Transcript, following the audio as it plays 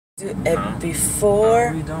No.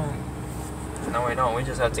 Before. No, we don't. No, we don't. We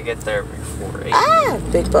just have to get there before 8. Ah,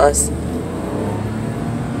 big bus. Oh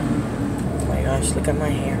my gosh, look at my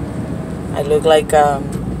hair. I look like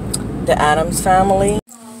the Addams family.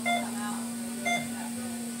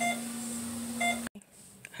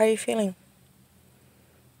 How are you feeling?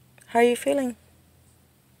 How are you feeling?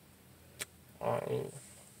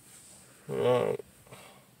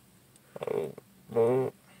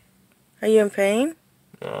 Are you in pain?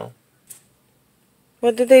 No.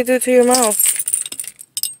 What did they do to your mouth?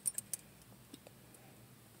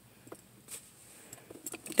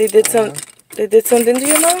 They did something to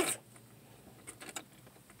your mouth?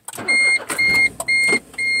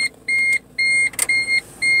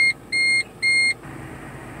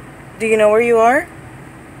 Do you know where you are?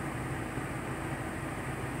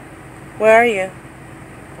 Where are you?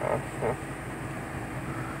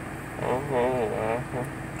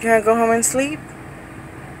 You wanna go home and sleep?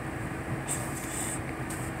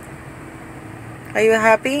 Are you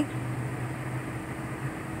happy?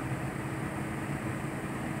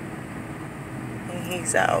 And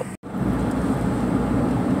he's out.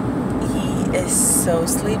 He is so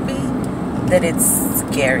sleepy that it's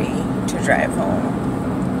scary to drive home.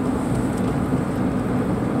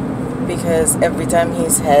 Because every time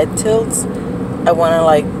his head tilts, I want to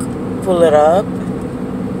like pull it up,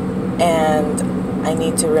 and I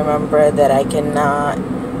need to remember that I cannot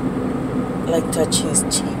like touch his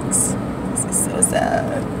cheeks. This is so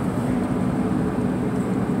sad.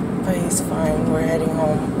 But he's fine. We're heading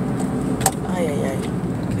home. Ay, ay, ay. It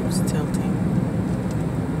keeps tilting.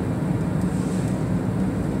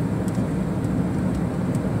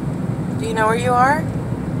 Do you know where you are?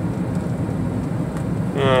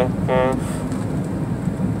 Yeah.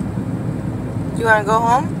 Do you want to go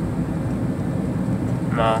home?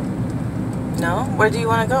 No. No? Where do you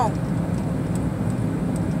want to go?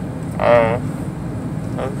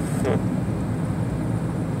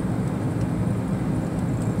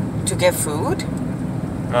 To get food?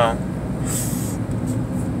 No.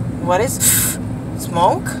 What is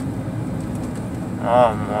smoke?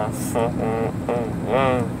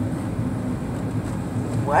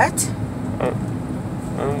 What?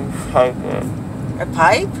 A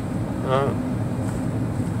pipe?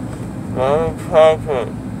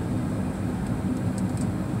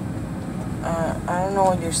 I don't know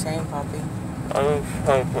what you're saying, Poppy.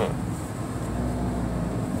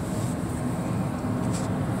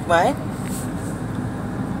 What?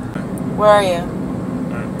 Where are you?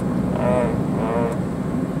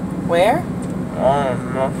 Where?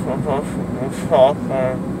 I'm not supposed to be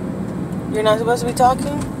talking. You're not supposed to be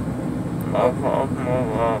talking?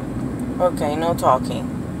 No. Okay, no talking.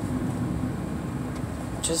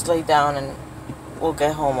 Just lay down and we'll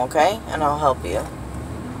get home, okay? And I'll help you.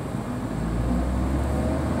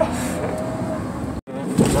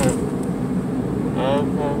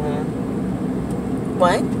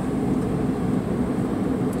 What?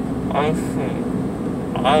 I see.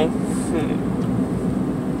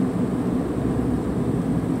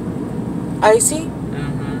 Icy?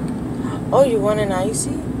 Oh, you want an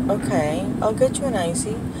icy? Okay, I'll get you an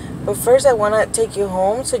icy. But first I want to take you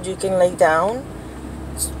home so you can lay down.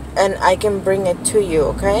 And I can bring it to you,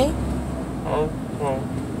 okay? Okay.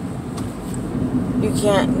 You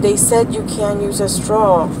can't, they said you can't use a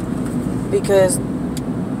straw because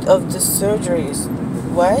of the surgeries.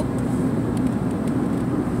 What?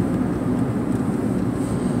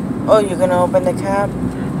 Oh, you're gonna open the cap?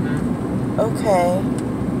 Okay.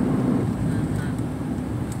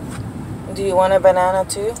 Do you want a banana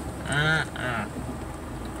too?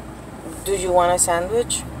 Do you want a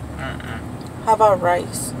sandwich? How about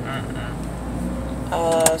rice?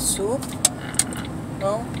 Soup?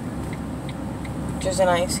 No? Just an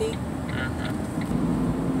icy?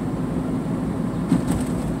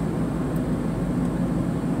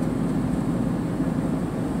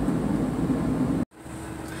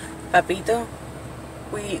 Papito,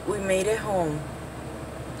 we made it home.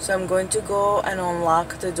 So I'm going to go and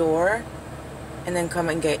unlock the door and then come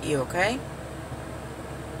and get you, okay?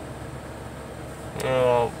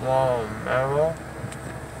 You want metal?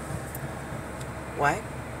 What?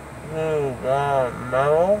 You want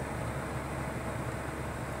metal?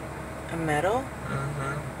 A medal?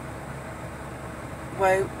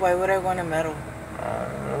 Why would I want a medal? I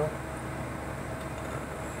don't know.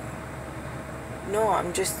 No,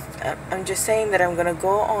 I'm just saying that I'm gonna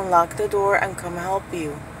go unlock the door and come help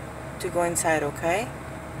you to go inside, okay?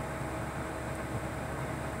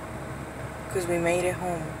 Because we made it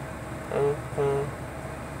home.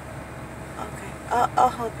 Okay, I'll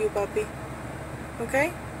help you, puppy.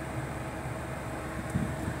 Okay?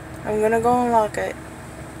 I'm gonna go unlock it.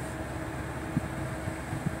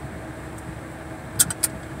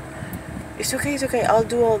 It's okay, it's okay. I'll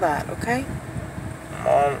do all that, okay?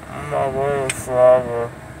 Mom, I'm not waiting forever.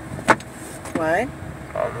 What?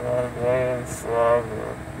 I'm not waiting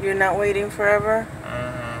forever. You're not waiting forever?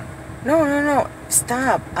 Mm-hmm. No.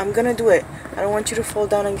 Stop. I'm gonna do it. I don't want you to fall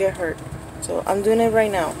down and get hurt. So I'm doing it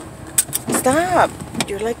right now. Stop.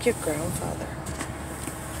 You're like your grandfather.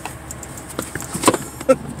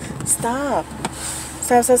 Stop.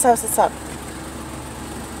 Stop.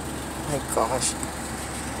 Oh my gosh.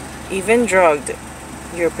 Even drugged,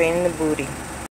 you're a pain in the booty.